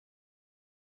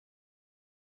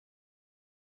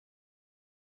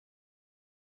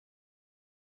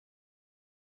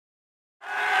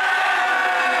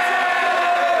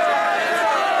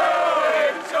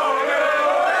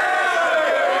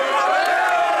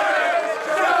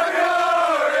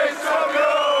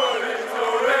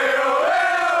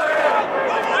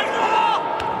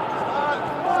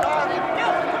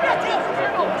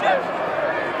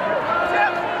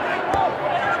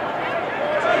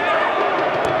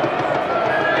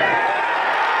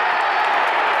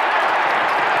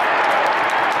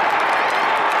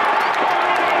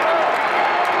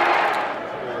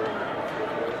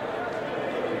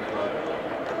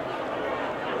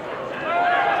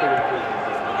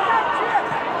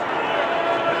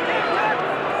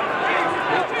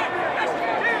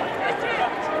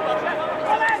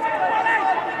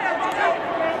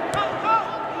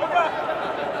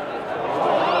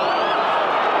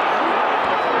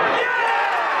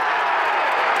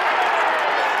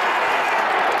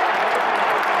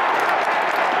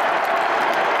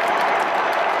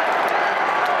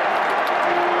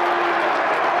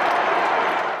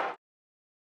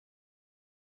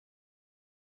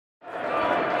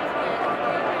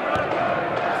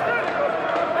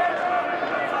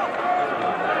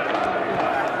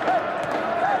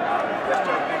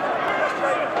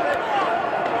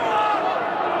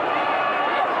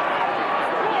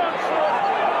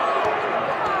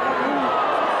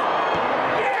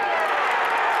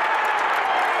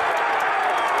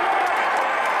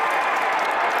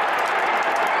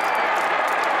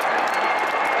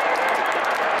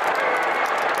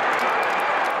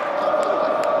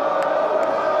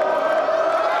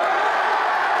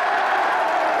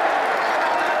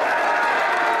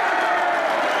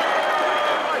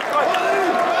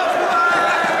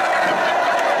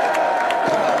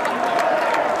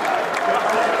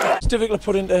difficult to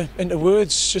put into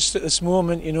words just at this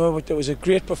moment. You know, it was a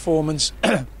great performance,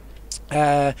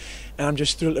 and I'm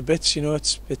just thrilled to bits. You know,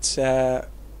 it's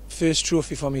first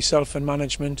trophy for myself and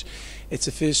management. It's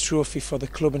the first trophy for the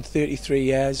club in 33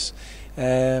 years.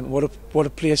 What a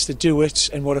place to do it,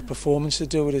 and what a performance to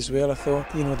do it as well. I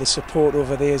thought, you know, the support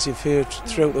over there, as you've heard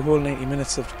throughout the whole 90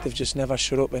 minutes, they've just never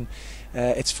shut up, and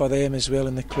it's for them as well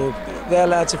in the club. Their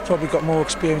lads have probably got more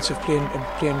experience of playing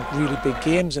really big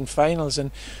games and finals,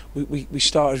 and we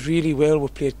started really well. We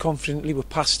played confidently, we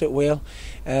passed it well,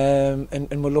 and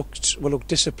we looked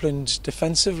disciplined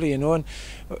defensively, you know, and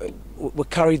we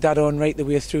carried that on right the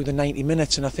way through the 90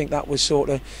 minutes, and I think that was sort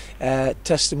of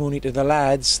testimony to the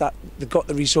lads that they got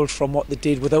the result from what they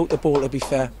did without the ball, to be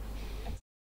fair.